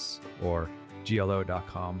Podcasts, or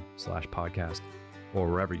glo.com/podcast, or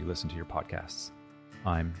wherever you listen to your podcasts.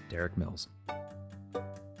 I'm Derek Mills.